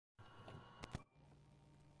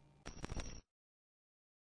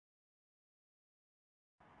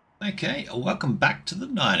Okay, welcome back to the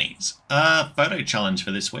 90s. Photo challenge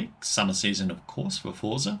for this week, summer season of course for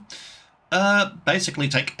Forza. Basically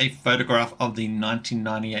take a photograph of the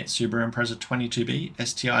 1998 Subaru Impreza 22B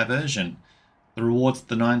STI version. The rewards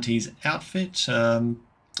the 90s outfit.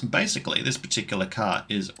 Basically this particular car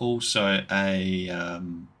is also a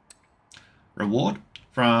reward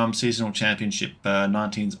from Seasonal Championship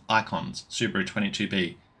 19's Icons Subaru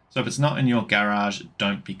 22B. So if it's not in your garage,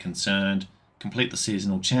 don't be concerned. Complete the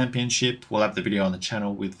Seasonal Championship. We'll have the video on the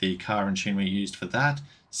channel with the car and tune we used for that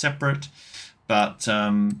separate. But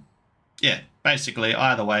yeah, basically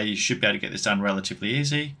either way you should be able to get this done relatively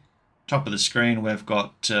easy. Top of the screen we've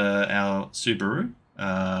got our Subaru.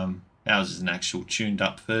 Ours is an actual tuned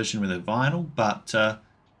up version with a vinyl, but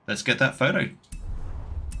let's get that photo.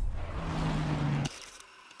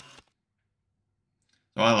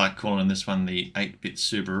 So I like calling this one the 8-bit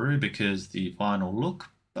Subaru because the vinyl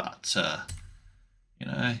look, but you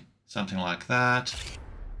know, something like that.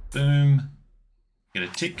 Boom. Get a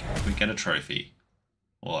tick, we get a trophy.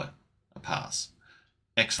 Or a pass.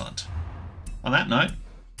 Excellent. On that note,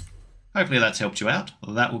 hopefully that's helped you out.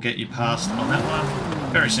 That will get you passed on that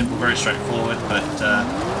one. Very simple, very straightforward, but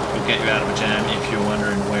it'll get you out of a jam if you're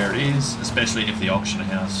wondering where it is, especially if the auction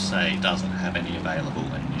house, say, doesn't have any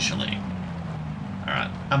available initially. Alright,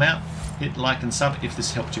 I'm out. Hit like and sub if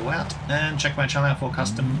this helped you out, and check my channel out for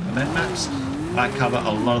custom event maps. I cover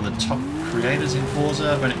a lot of the top creators in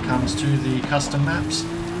Forza when it comes to the custom maps.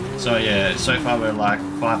 So yeah, so far we're like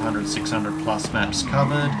 500, 600 plus maps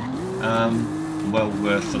covered. Well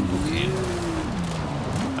worth a look in.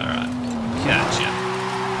 Alright, catch ya.